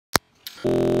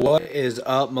What is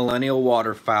up, millennial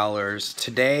waterfowlers?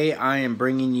 Today I am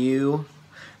bringing you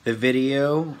the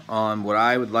video on what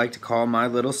I would like to call my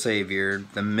little savior,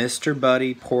 the Mr.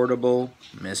 Buddy Portable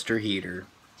Mr. Heater.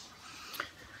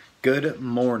 Good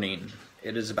morning.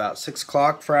 It is about 6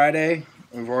 o'clock Friday.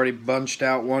 We've already bunched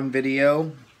out one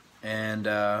video and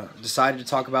decided to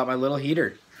talk about my little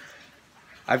heater.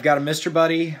 I've got a Mr.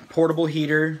 Buddy portable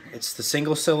heater. It's the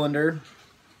single cylinder.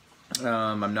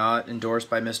 I'm not endorsed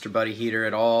by Mr. Buddy Heater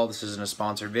at all. This isn't a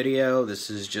sponsored video. This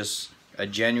is just a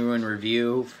genuine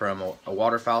review from a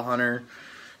waterfowl hunter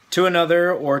to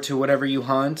another, or to whatever you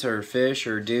hunt or fish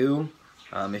or do.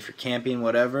 If you're camping,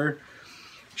 whatever.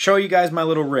 Show you guys my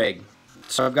little rig.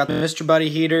 So I've got the Mr. Buddy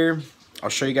Heater. I'll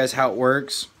show you guys how it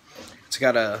works. It's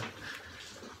got a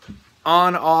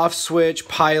on-off switch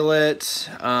pilot.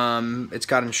 It's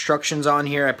got instructions on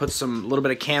here. I put some little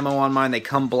bit of camo on mine. They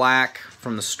come black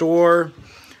from the store.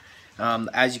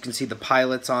 As you can see, the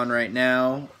pilot's on right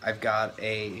now. I've got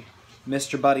a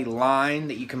Mr. Buddy line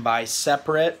that you can buy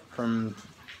separate from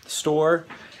the store,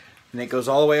 and it goes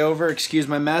all the way over, excuse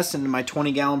my mess, into my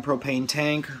 20-gallon propane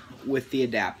tank with the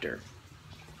adapter.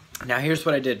 Now here's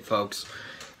what I did, folks.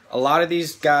 A lot of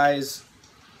these guys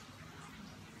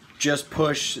just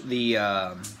push the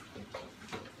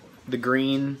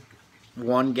green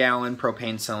 1-gallon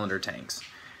propane cylinder tanks,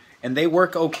 and they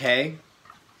work okay,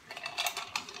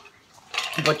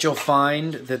 but you'll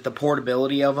find that the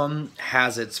portability of them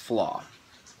has its flaw.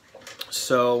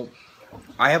 So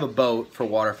I have a boat for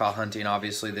waterfowl hunting,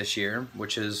 obviously, this year,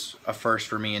 which is a first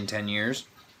for me in 10 years,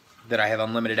 that I have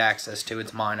unlimited access to.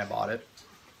 It's mine. I bought it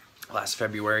last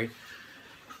February.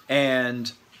 And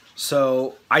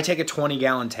so I take a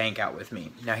 20-gallon tank out with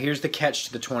me. Now here's the catch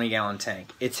to the 20-gallon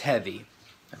tank. It's heavy,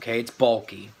 okay? It's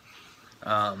bulky.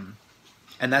 And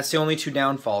that's the only two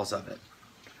downfalls of it.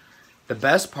 The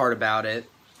best part about it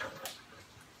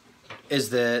is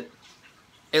that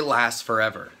it lasts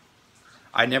forever.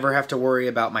 I never have to worry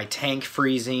about my tank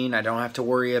freezing. I don't have to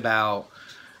worry about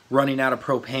running out of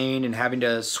propane and having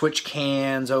to switch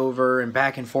cans over and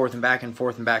back and forth and back and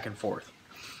forth and back and forth.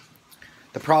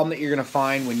 The problem that you're going to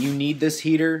find when you need this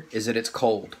heater is that it's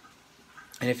cold.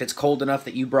 And if it's cold enough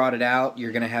that you brought it out,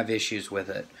 you're going to have issues with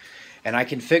it. And I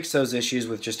can fix those issues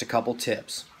with just a couple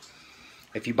tips.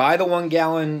 If you buy the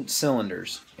 1-gallon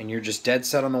cylinders and you're just dead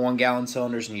set on the 1-gallon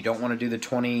cylinders and you don't want to do the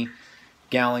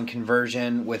 20-gallon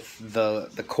conversion with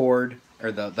the cord or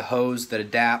the hose that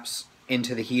adapts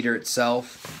into the heater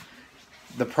itself,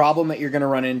 the problem that you're going to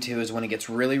run into is when it gets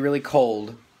really, really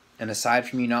cold, and aside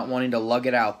from you not wanting to lug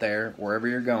it out there wherever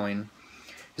you're going,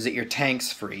 is that your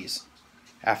tanks freeze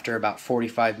after about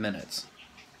 45 minutes,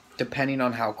 depending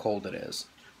on how cold it is,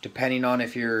 depending on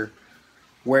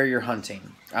where you're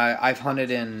hunting. I've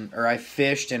hunted I've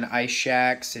fished in ice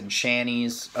shacks and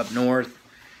shanties up north,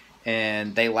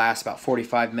 and they last about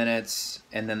 45 minutes,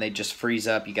 and then they just freeze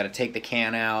up. You got to take the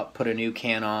can out, put a new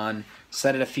can on,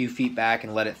 set it a few feet back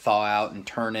and let it thaw out, and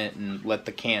turn it and let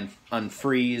the can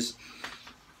unfreeze.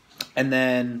 And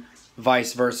then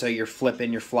vice versa, you're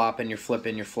flipping, you're flopping, you're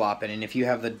flipping, you're flopping. And if you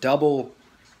have the double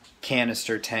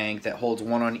canister tank that holds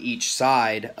one on each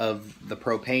side of the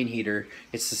propane heater,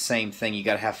 it's the same thing. You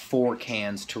got to have 4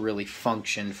 cans to really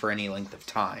function for any length of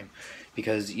time,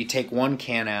 because you take one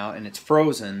can out and it's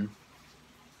frozen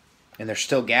and there's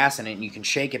still gas in it and you can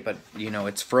shake it, but you know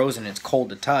it's frozen, it's cold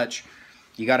to touch.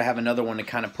 You got to have another one to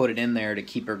kind of put it in there to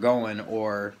keep her going,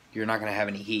 or you're not going to have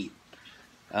any heat.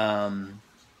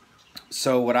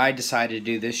 So what I decided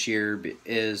to do this year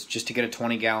is just to get a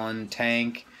 20-gallon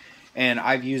tank. And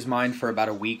I've used mine for about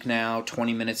a week now,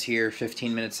 20 minutes here,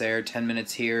 15 minutes there, 10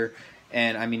 minutes here.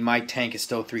 And I mean, my tank is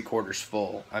still 3/4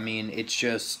 full. I mean, it's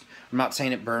just, I'm not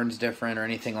saying it burns different or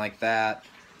anything like that,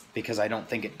 because I don't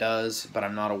think it does, but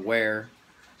I'm not aware.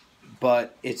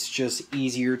 But it's just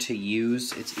easier to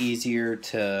use. It's easier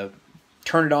to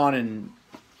turn it on and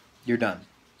you're done.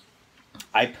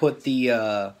 I put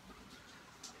the,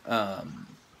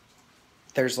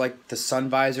 there's like the sun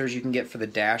visors you can get for the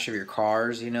dash of your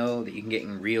cars, you know, that you can get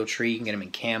in Realtree. You can get them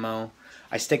in camo.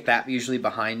 I stick that usually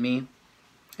behind me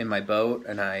in my boat,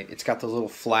 and it's got those little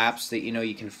flaps that, you know,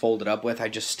 you can fold it up with. I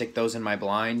just stick those in my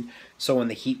blind, so when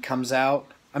the heat comes out,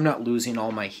 I'm not losing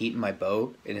all my heat in my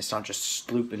boat, and it's not just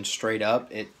slooping straight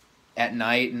up. At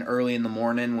night and early in the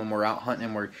morning when we're out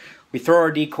hunting and we throw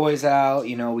our decoys out,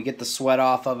 you know, we get the sweat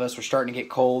off of us, we're starting to get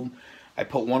cold. I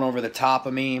put one over the top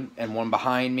of me and one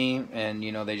behind me, and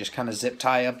you know, they just kind of zip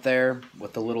tie up there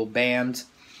with the little band.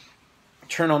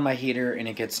 Turn on my heater and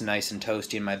it gets nice and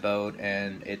toasty in my boat,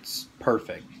 and it's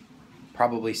perfect.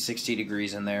 Probably 60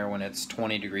 degrees in there when it's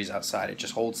 20 degrees outside. It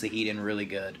just holds the heat in really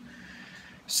good.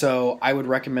 So I would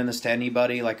recommend this to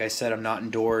anybody. Like I said, I'm not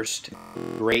endorsed.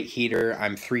 Great heater.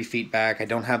 I'm 3 feet back. I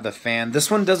don't have the fan.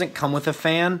 This one doesn't come with a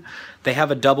fan. They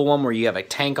have a double one where you have a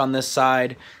tank on this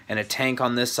side and a tank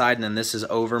on this side, and then this is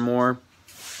over more.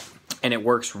 And it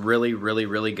works really, really,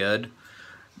 really good.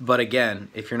 But again,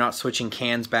 if you're not switching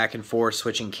cans back and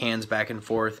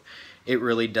forth, it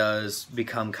really does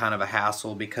become kind of a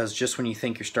hassle, because just when you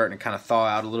think you're starting to kind of thaw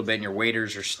out a little bit and your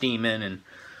waders are steaming and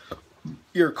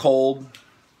you're cold,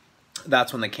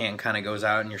 that's when the can kind of goes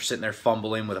out and you're sitting there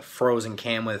fumbling with a frozen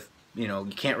can with, you know,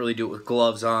 you can't really do it with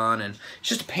gloves on, and it's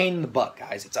just a pain in the butt,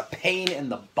 guys. It's a pain in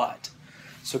the butt.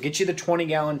 So get you the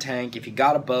 20-gallon tank. If you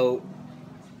got a boat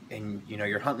and, you know,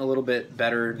 you're hunting a little bit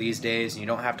better these days and you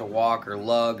don't have to walk or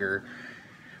lug or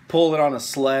pull it on a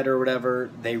sled or whatever,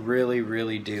 they really,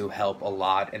 really do help a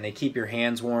lot, and they keep your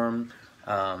hands warm.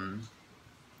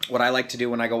 What I like to do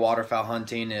when I go waterfowl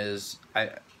hunting is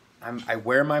I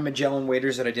wear my Magellan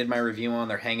waders that I did my review on.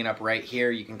 They're hanging up right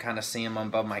here. You can kind of see them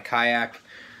above my kayak.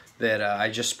 That I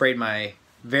just sprayed my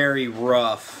very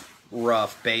rough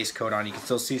base coat on. You can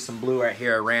still see some blue right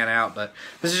here. I ran out, but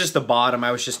this is just the bottom.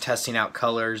 I was just testing out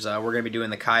colors. We're going to be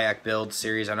doing the kayak build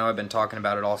series. I know I've been talking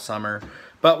about it all summer,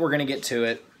 but we're going to get to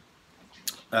it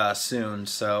soon.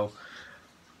 So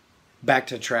back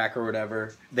to track or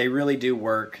whatever. They really do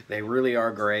work. They really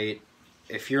are great.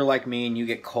 If you're like me and you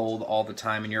get cold all the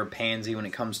time and you're a pansy when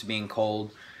it comes to being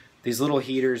cold, these little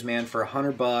heaters, man, for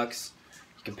 $100,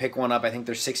 you can pick one up. I think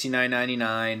they're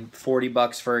 $69.99,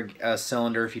 $40 for a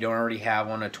cylinder if you don't already have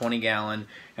one, a 20-gallon,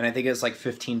 and I think it's like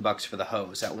 $15 for the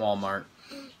hose at Walmart.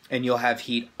 And you'll have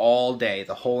heat all day,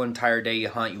 the whole entire day you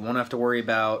hunt. You won't have to worry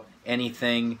about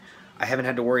anything. I haven't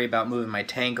had to worry about moving my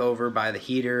tank over by the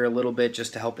heater a little bit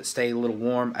just to help it stay a little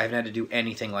warm. I haven't had to do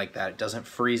anything like that. It doesn't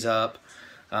freeze up.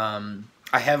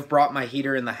 I have brought my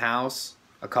heater in the house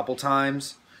a couple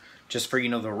times just for, you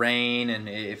know, the rain, and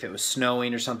if it was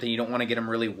snowing or something, you don't want to get them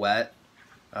really wet.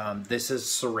 This is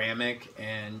ceramic,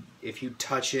 and if you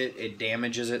touch it, it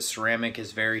damages it. Ceramic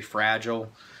is very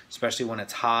fragile, especially when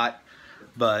it's hot.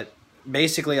 But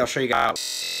basically, I'll show you guys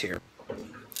here.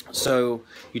 So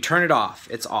you turn it off.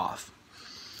 It's off.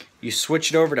 You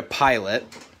switch it over to pilot,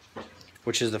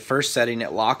 which is the first setting.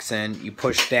 It locks in. You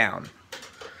push down.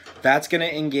 That's going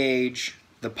to engage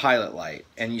the pilot light,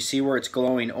 and you see where it's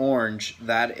glowing orange.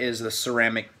 That is the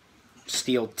ceramic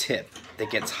steel tip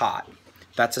that gets hot.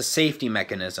 That's a safety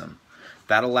mechanism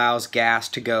that allows gas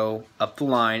to go up the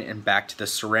line and back to the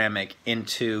ceramic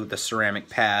into the ceramic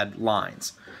pad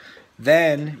lines.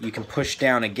 Then you can push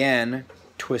down again,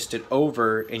 twist it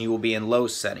over, and you will be in low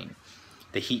setting.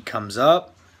 The heat comes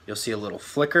up, you'll see a little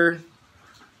flicker,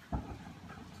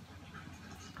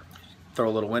 throw a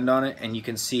little wind on it, and you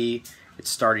can see it's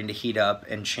starting to heat up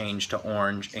and change to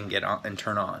orange and get on and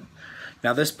turn on.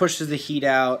 Now this pushes the heat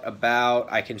out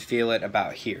about, I can feel it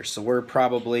about here. So we're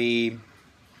probably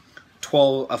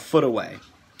a foot away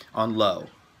on low.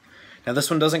 Now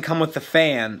this one doesn't come with the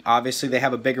fan. Obviously they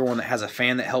have a bigger one that has a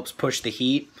fan that helps push the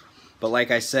heat. But like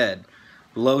I said,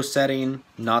 low setting,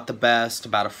 not the best.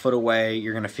 About a foot away,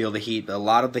 you're gonna feel the heat. But a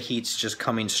lot of the heat's just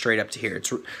coming straight up to here.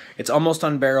 It's almost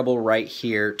unbearable right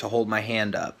here to hold my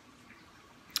hand up.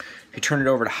 If you turn it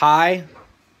over to high,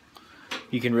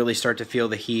 you can really start to feel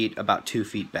the heat about 2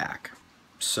 feet back.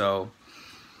 So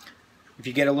if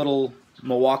you get a little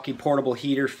Milwaukee portable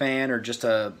heater fan, or just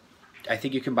I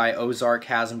think you can buy, Ozark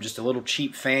has them, just a little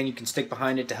cheap fan you can stick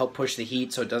behind it to help push the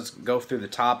heat so it doesn't go through the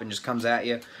top and just comes at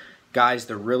you. Guys,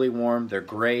 they're really warm, they're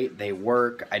great, they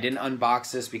work. I didn't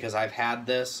unbox this because I've had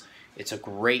this. It's a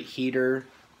great heater.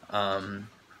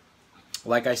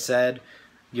 Like I said,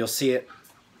 you'll see it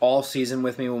all season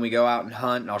with me when we go out and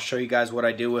hunt, and I'll show you guys what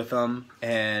I do with them,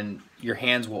 and your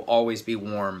hands will always be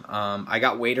warm. I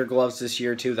got wader gloves this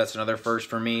year too. That's another first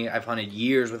for me. I've hunted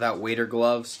years without wader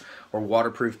gloves or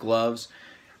waterproof gloves,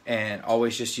 and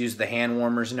always just use the hand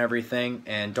warmers and everything.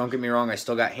 And don't get me wrong, I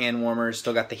still got hand warmers,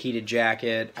 still got the heated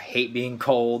jacket. I hate being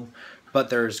cold,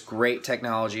 but there's great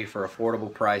technology for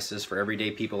affordable prices for everyday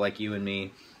people like you and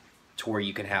me, to where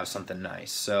you can have something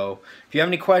nice. So if you have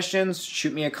any questions,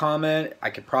 shoot me a comment.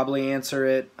 I could probably answer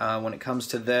it. When it comes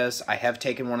to this, I have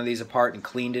taken one of these apart and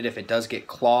cleaned it. If it does get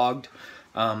clogged,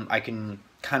 I can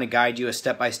kind of guide you a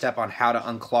step-by-step on how to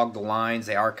unclog the lines.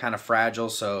 They are kind of fragile,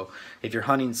 so if you're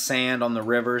hunting sand on the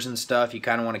rivers and stuff, you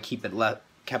kind of want to keep it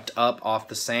kept up off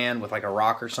the sand with like a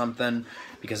rock or something,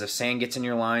 because if sand gets in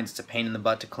your lines, it's a pain in the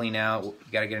butt to clean out. You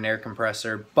got to get an air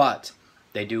compressor, but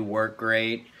they do work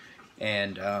great.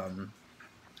 And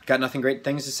got nothing great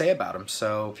things to say about them.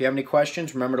 So if you have any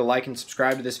questions, remember to like and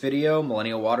subscribe to this video.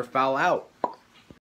 Millennial Waterfowl out.